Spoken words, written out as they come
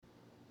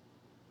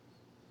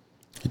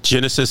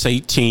Genesis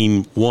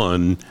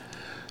 18:1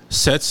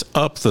 sets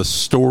up the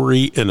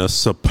story in a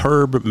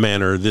superb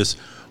manner. This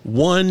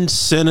one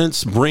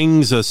sentence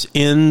brings us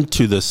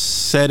into the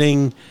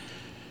setting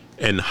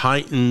and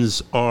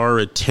heightens our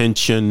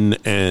attention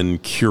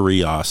and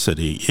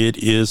curiosity. It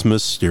is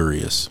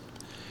mysterious.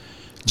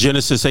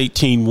 Genesis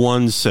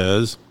 18:1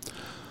 says,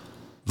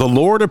 "The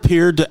Lord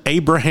appeared to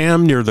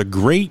Abraham near the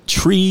great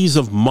trees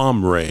of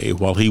Mamre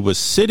while he was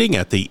sitting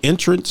at the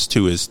entrance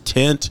to his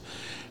tent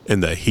in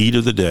the heat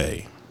of the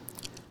day."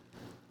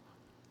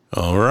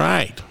 All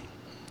right.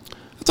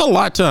 That's a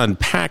lot to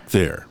unpack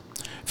there.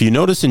 If you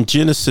notice in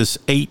Genesis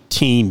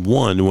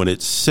 18:1, when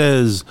it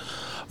says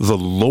the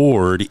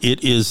Lord,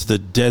 it is the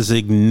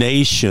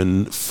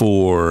designation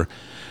for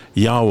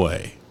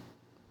Yahweh.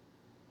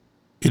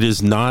 It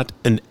is not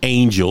an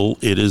angel.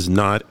 It is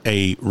not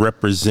a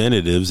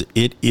representative.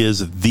 It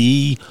is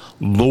the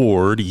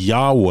Lord,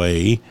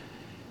 Yahweh,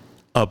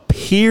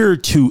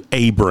 appeared to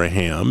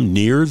Abraham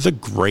near the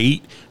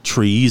great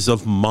trees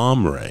of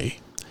Mamre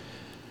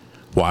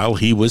while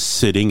he was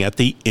sitting at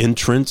the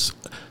entrance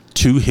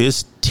to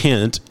his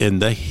tent in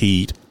the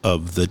heat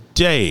of the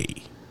day.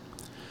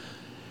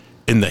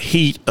 In the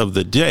heat of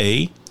the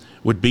day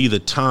would be the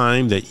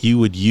time that you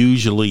would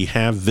usually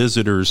have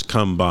visitors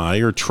come by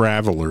or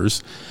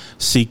travelers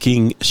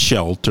seeking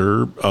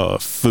shelter,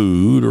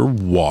 food, or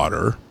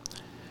water.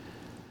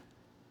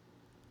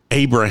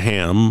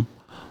 Abraham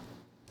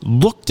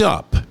looked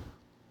up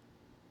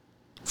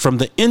from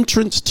the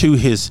entrance to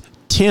his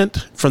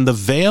tent, from the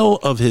veil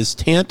of his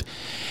tent,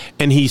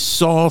 and he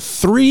saw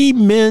 3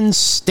 men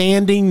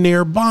standing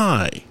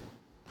nearby.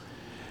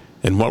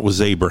 And what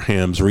was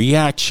Abraham's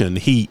reaction?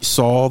 He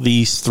saw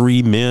these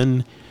 3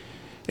 men,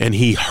 and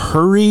he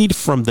hurried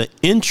from the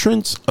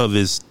entrance of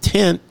his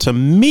tent to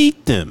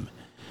meet them.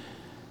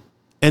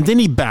 And then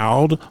he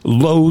bowed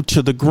low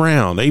to the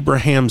ground.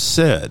 Abraham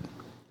said,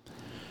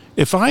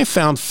 "If I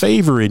found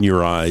favor in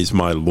your eyes,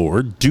 my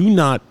Lord, do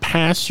not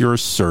pass your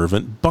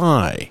servant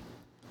by.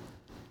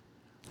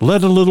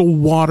 Let a little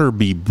water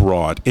be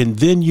brought, and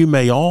then you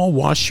may all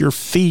wash your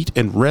feet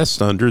and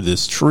rest under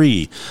this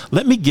tree.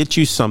 Let me get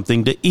you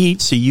something to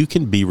eat so you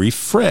can be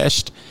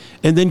refreshed,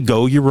 and then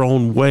go your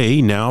own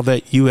way now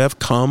that you have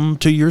come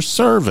to your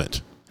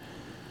servant."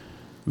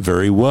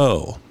 "Very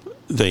well,"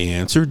 they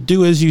answered.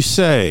 "Do as you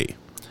say."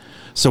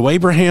 So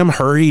Abraham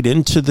hurried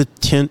into the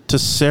tent to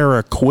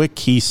Sarah. "Quick,"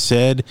 he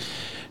said,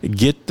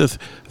 "get the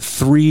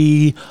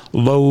 3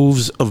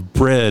 loaves of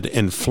bread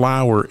and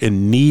flour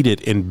and knead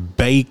it and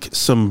bake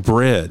some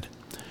bread."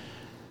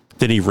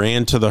 Then he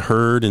ran to the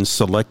herd and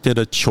selected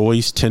a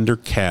choice tender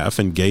calf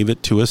and gave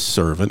it to a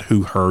servant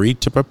who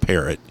hurried to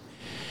prepare it.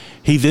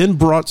 He then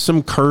brought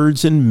some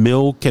curds and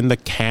milk and the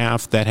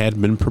calf that had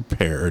been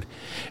prepared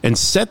and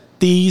set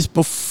these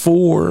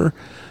before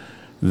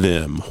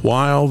them.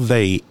 While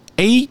they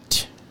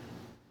ate,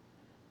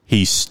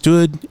 he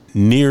stood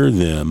near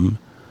them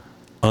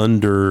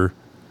under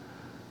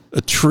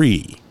a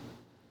tree.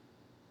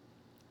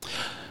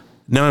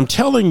 Now, I'm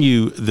telling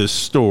you this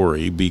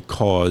story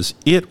because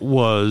it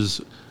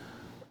was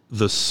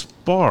the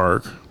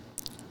spark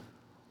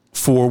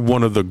for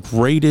one of the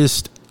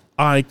greatest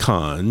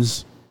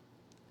icons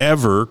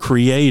ever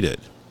created.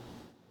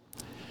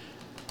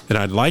 And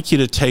I'd like you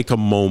to take a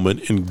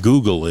moment and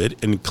Google it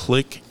and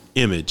click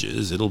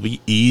images. It'll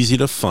be easy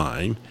to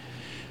find.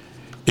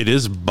 It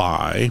is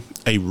by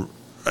a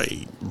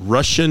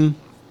Russian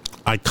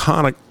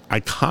iconic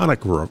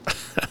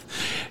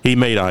he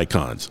made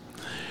icons.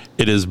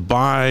 It is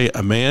by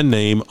a man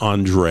named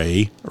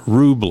Andrei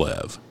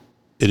Rublev.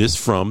 It is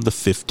from the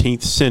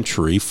 15th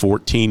century,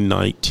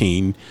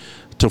 1419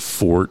 to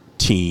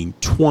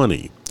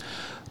 1420.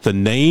 The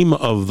name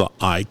of the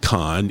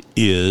icon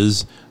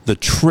is the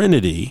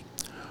Trinity,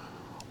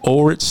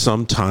 or it's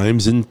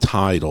sometimes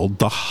entitled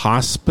The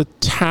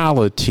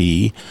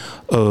Hospitality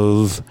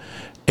of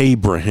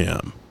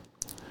Abraham.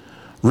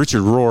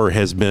 Richard Rohr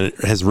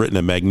has written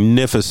a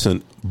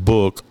magnificent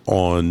book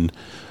on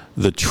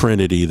the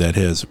Trinity that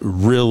has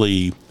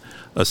really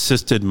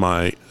assisted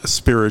my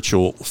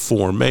spiritual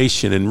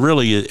formation and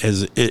really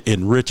has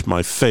enriched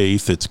my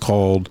faith. It's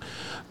called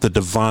The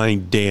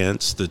Divine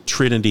Dance, the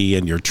Trinity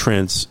and your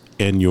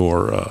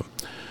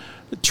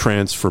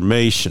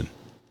transformation.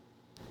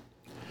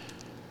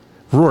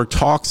 Rohr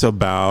talks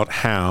about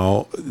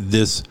how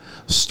this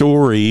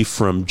story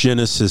from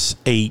Genesis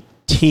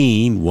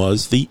 18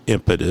 was the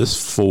impetus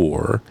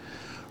for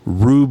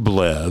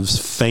Rublev's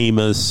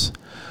famous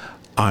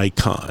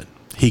icon.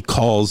 He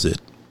calls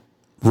it,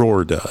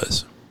 Rohr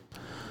does,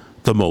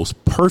 the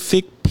most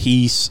perfect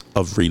piece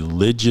of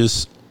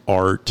religious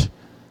art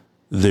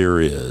there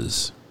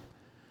is.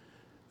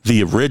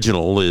 The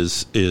original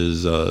is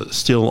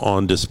still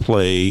on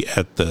display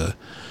at the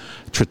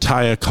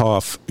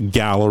Tretiakov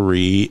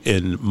Gallery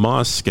in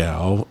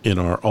Moscow in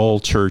our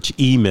all-church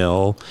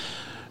email.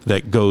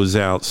 that goes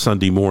out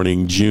Sunday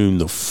morning, June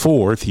the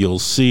 4th, you'll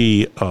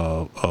see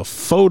a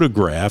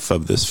photograph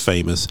of this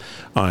famous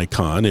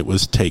icon. It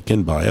was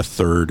taken by a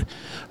third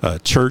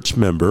church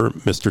member,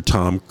 Mr.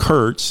 Tom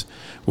Kurtz,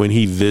 when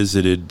he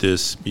visited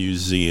this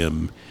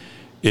museum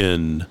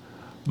in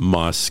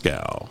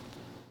Moscow.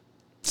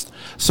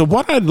 So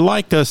what I'd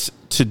like us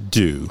to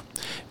do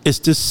is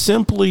to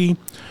simply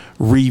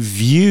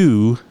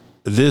review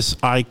this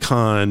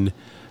icon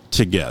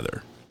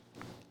together.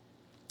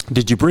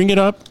 Did you bring it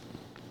up?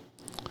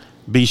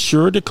 Be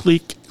sure to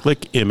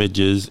click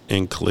images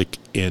and click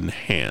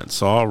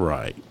enhance. All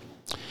right.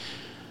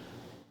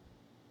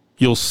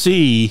 You'll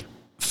see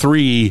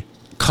three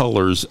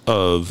colors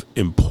of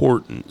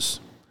importance.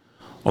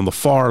 On the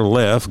far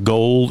left,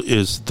 gold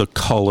is the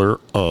color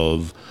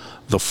of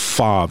the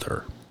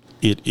Father.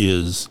 It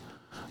is,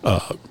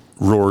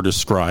 Rohr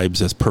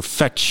describes as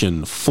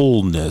perfection,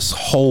 fullness,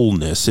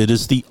 wholeness. It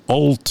is the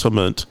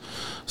ultimate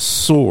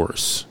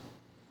source.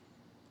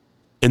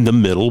 In the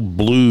middle,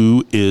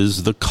 blue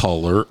is the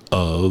color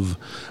of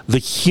the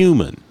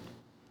human.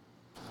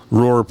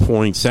 Rohr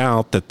points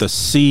out that the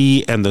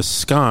sea and the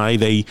sky,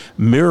 they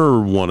mirror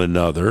one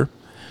another,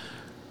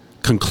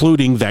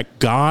 concluding that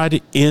God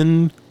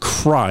in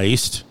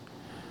Christ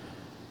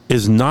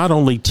is not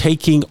only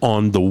taking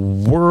on the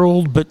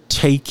world, but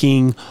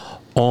taking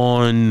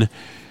on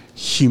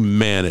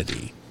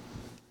humanity.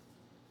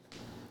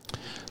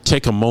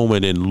 Take a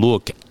moment and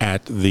look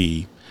at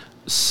the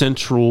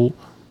central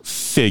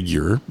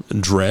figure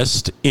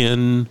dressed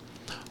in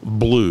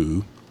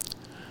blue.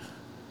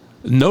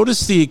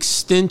 Notice the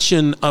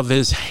extension of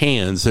his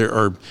hands. There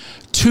are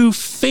two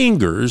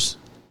fingers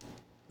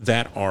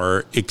that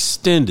are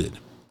extended.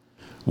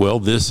 Well,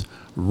 this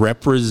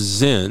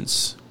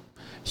represents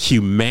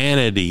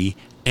humanity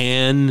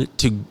and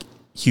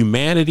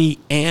divinity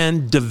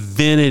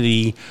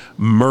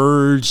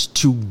merged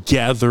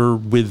together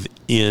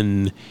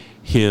within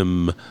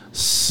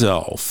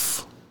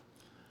himself.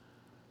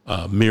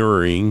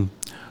 Mirroring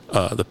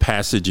the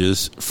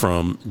passages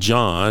from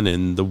John,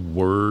 and the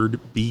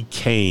Word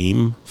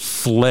became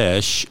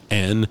flesh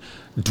and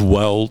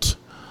dwelt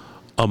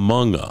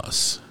among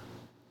us.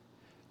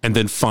 And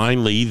then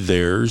finally,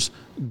 there's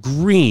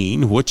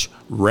green, which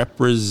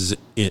represents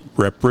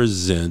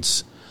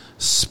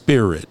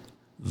spirit,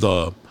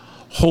 the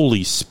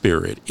Holy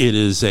Spirit. It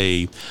is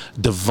a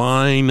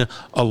divine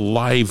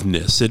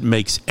aliveness. It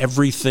makes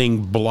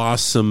everything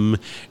blossom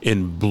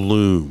and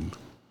bloom.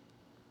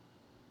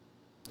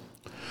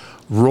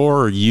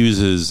 Rohr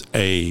uses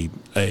a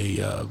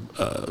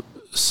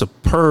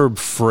superb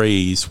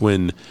phrase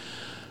when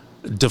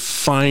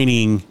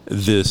defining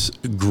this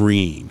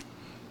green.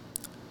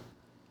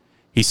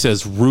 He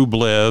says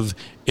Rublev,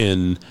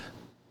 in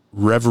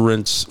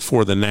Reverence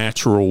for the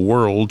Natural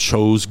World,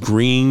 chose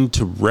green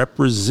to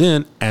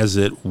represent, as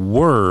it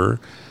were,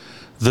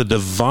 the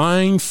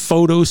divine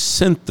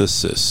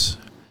photosynthesis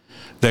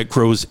that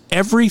grows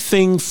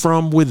everything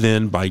from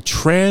within by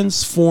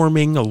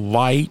transforming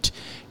light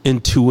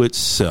into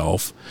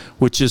itself,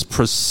 which is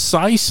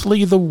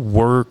precisely the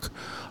work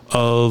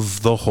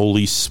of the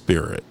Holy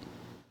Spirit.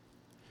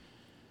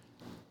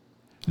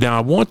 Now,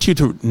 I want you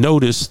to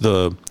notice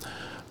the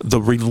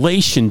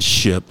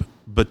relationship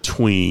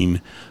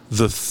between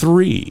the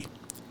three.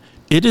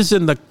 It is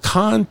in the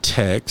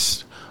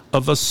context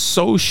of a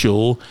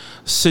social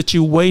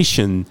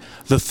situation.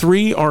 The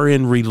three are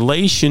in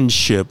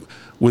relationship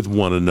with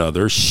one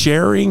another,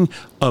 sharing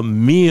a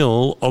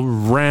meal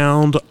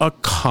around a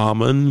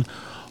common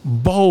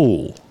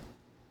bowl.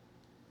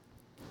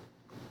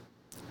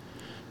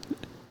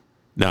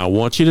 Now, I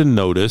want you to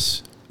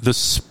notice the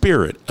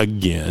Spirit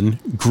again,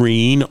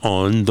 green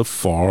on the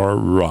far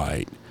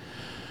right.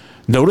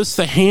 Notice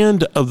the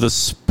hand of the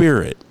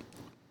Spirit.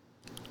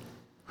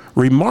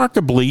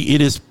 Remarkably,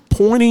 it is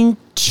pointing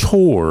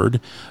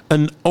toward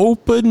an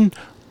open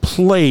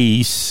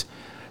place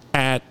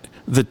at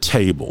the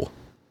table.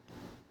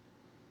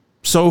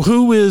 So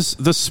who is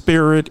the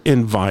Spirit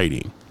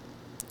inviting?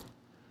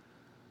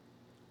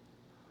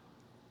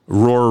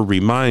 Rohr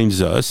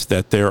reminds us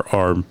that there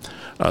are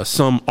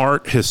some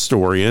art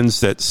historians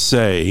that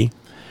say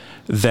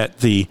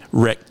that the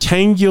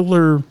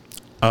rectangular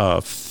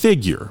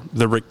figure,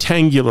 the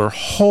rectangular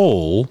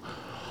hole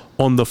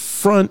on the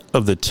front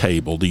of the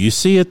table, do you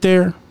see it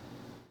there?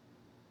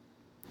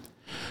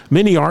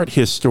 Many art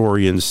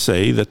historians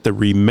say that the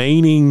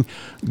remaining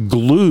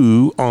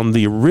glue on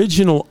the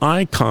original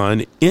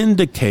icon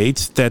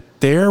indicates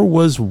that there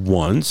was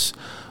once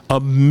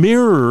a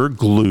mirror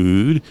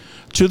glued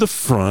to the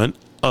front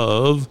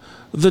of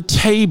the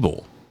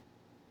table,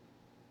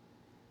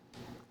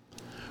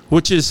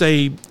 which is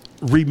a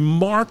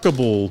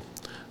remarkable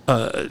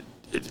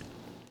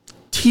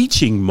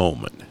teaching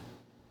moment.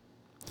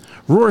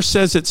 Rohr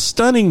says it's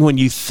stunning when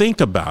you think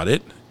about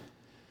it.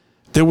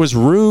 There was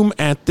room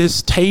at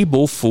this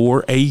table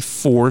for a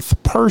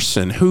fourth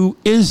person. Who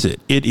is it?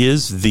 It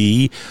is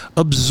the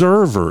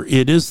observer.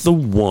 It is the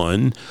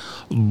one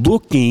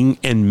looking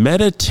and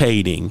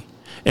meditating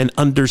and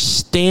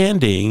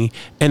understanding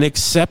and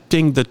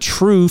accepting the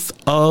truth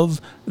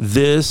of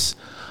this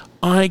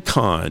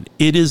icon.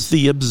 It is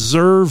the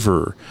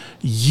observer.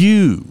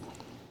 You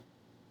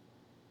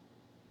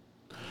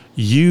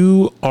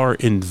are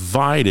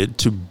invited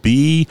to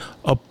be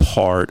a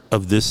part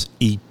of this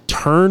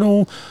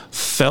eternal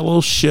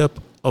fellowship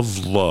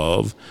of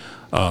love.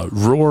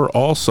 Rohr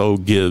also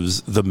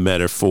gives the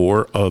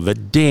metaphor of a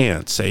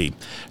dance, a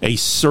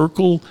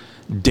circle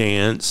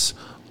dance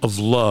of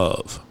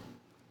love.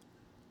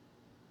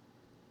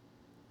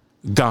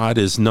 God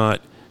is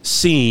not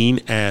seen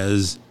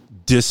as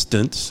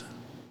distant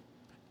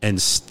and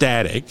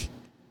static.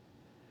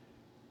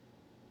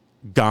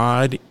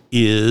 God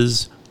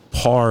is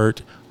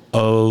part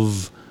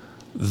of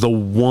the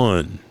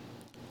one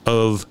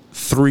of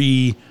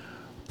three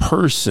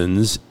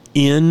persons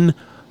in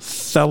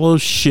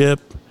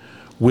fellowship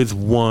with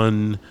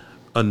one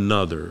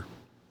another.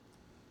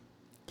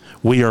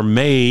 We are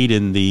made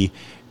in the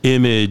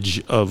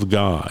image of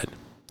God.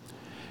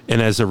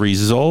 And as a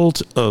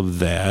result of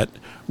that,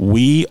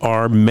 we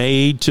are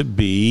made to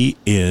be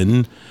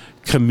in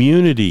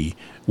community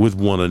with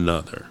one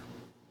another.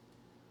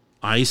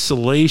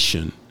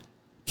 Isolation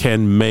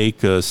can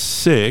make us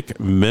sick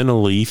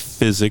mentally,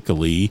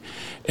 physically,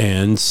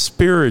 and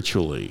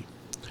spiritually.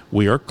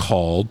 We are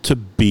called to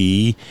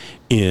be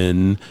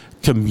in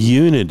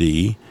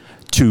community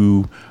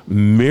to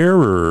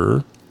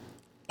mirror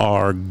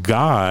our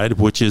God,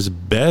 which is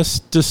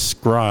best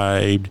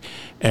described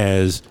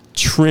as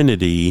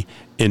Trinity,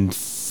 in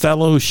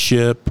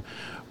fellowship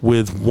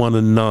with one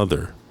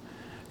another.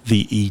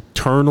 The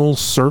eternal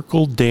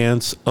circle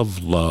dance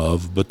of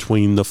love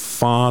between the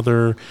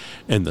Father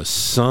and the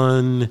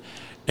Son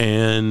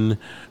and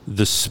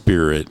the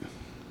Spirit.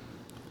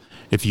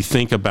 If you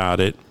think about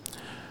it,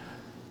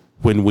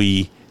 when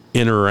we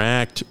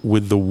interact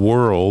with the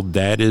world,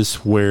 that is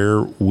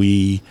where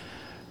we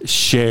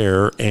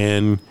share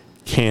and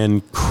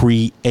can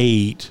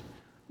create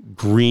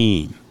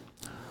green,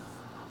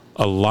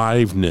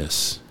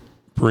 aliveness,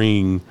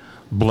 bring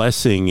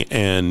blessing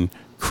and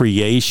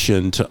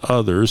creation to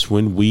others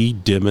when we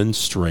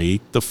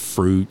demonstrate the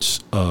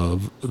fruits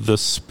of the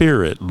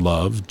Spirit: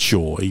 love,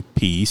 joy,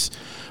 peace,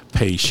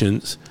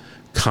 patience,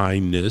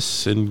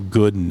 kindness, and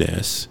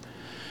goodness,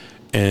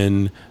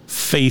 and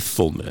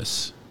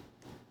faithfulness.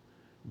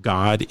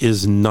 God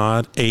is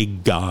not a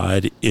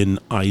God in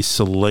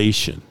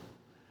isolation.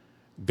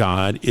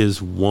 God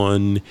is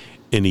one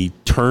in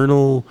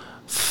eternal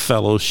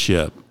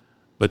fellowship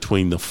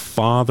between the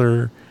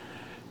Father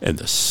and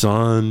the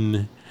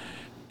Son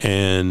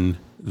and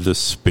the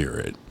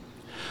Spirit.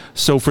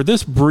 So for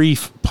this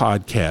brief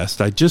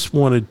podcast, I just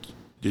wanted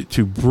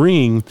to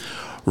bring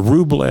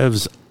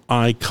Rublev's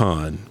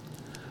icon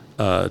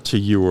to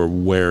your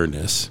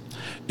awareness.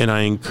 And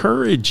I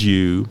encourage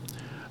you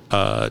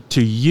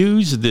to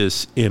use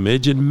this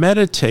image and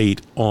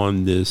meditate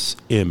on this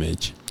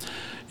image.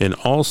 And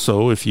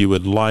also, if you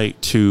would like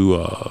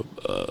to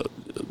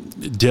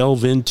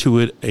delve into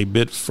it a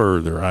bit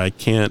further, I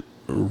can't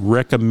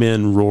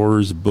recommend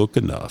Rohr's book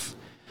enough.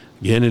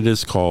 Again, it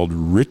is called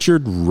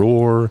Richard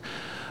Rohr,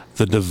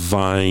 The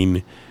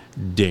Divine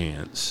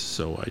Dance.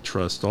 So I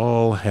trust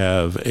all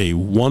have a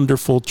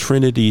wonderful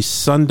Trinity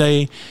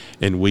Sunday,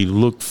 and we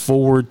look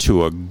forward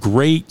to a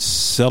great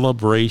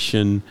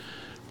celebration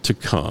to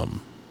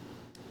come.